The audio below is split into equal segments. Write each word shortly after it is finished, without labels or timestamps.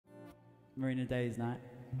Marina Daze night.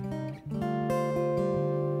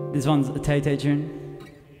 This one's a Tay Tay tune.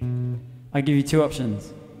 I give you two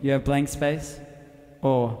options. You have blank space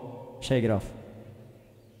or shake it off.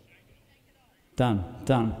 Done,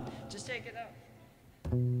 done. Just shake it up.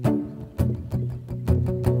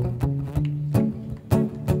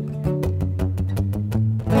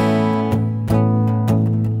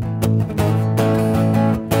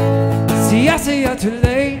 See, I say you're too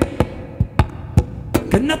late.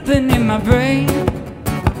 Got nothing in my brain.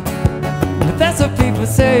 But that's what people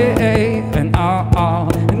say, and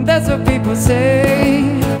and that's what people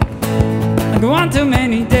say. I go on too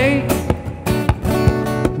many dates,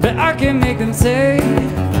 but I can make them say,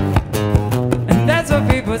 and that's what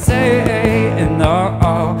people say, and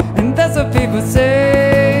and that's what people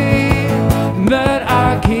say. But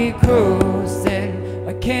I keep cruising,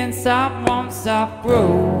 I can't stop, won't stop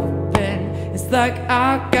grooving. It's like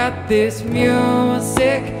I got this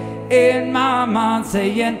music in my mind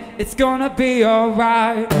saying it's gonna be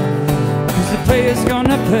alright. Cause the player's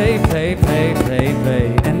gonna play, play, play, play,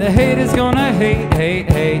 play, and the haters gonna hate, hate,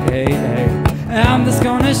 hate, hate, hate. And I'm just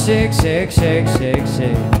gonna shake, shake, shake, shake,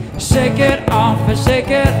 shake. Shake it off and shake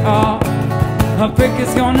it off. A brick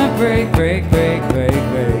is gonna break, break, break, break,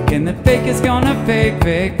 break, and the fake is gonna fake,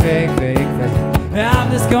 fake, fake, fake, fake. And I'm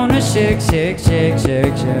just gonna shake, shake, shake,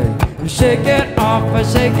 shake, shake. Shake it off, I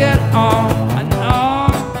shake it off. I know.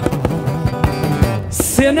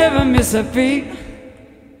 See, I never miss a beat.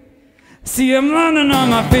 See, I'm running on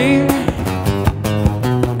my feet,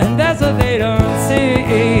 and that's what they don't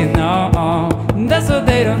see. No, that's what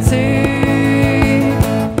they don't see.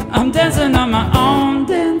 I'm dancing on my own,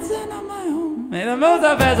 dancing on my own. And I move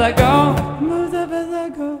up as I go, move up as I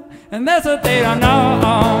go. And that's what they don't know,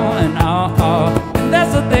 and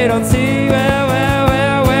that's what they don't see. Well, well,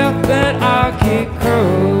 well, well, but I'll keep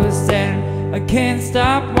cruising. I can't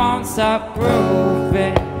stop, won't stop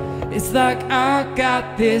grooving. It's like I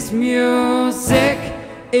got this music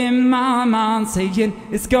in my mind saying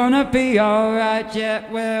it's gonna be alright. Yeah,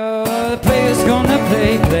 well, the player's gonna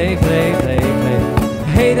play, play, play, play, play.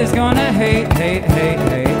 Haters gonna hate, hate, hate,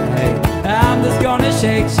 hate, hate. I'm just gonna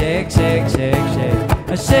shake, shake, shake, shake, shake.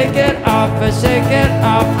 I shake it off, I shake it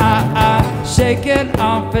off, shake it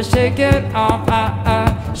off, I shake it off, shake it off,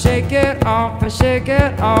 I shake it off, shake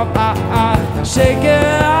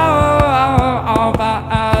it off,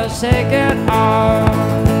 shake it off.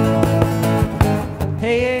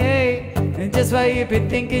 Hey, hey, hey, and just while you've been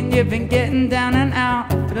thinking you've been getting down and out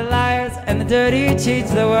for the liars and the dirty cheats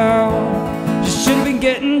of the world, you should have been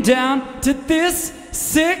getting down to this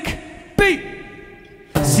sick beat.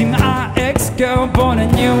 See, my ex-girl bought a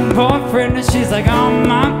new boyfriend, and she's like, oh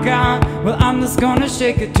my god. Well, I'm just gonna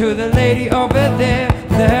shake it to the lady over there,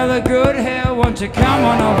 the hella good hair. Won't you come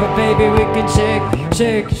on over, baby? We can shake,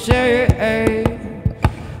 shake, shake.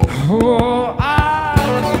 Oh,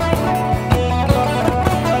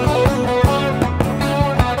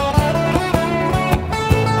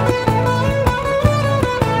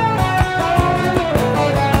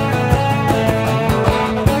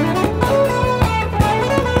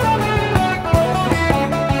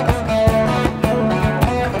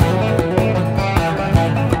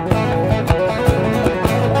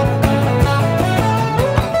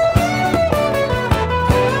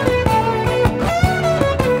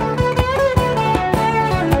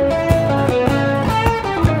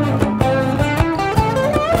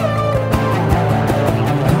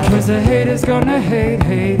 the haters gonna hate,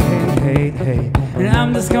 hate, hate, hate, hate. And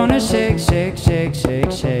I'm just gonna shake, shake, shake,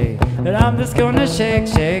 shake, shake. And I'm just gonna shake,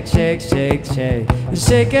 shake, shake, shake, shake. And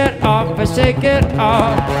shake it off, I shake it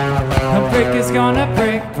off. A brick is gonna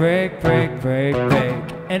break, break, break, break, break.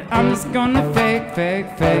 And I'm just gonna fake,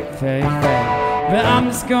 fake, fake, fake, fake. But I'm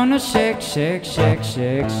just gonna shake, shake, shake,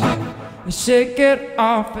 shake, shake. I shake it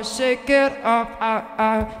off, I shake it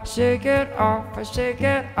off, shake it off, I shake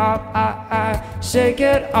it off, shake it off, I shake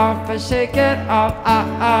it off,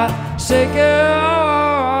 shake it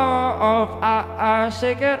off,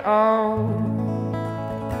 shake it off.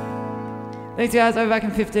 Thanks guys, I'll be back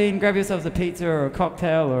in 15. Grab yourselves a pizza or a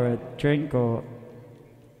cocktail or a drink or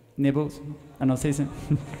nibbles, and I'll see you soon.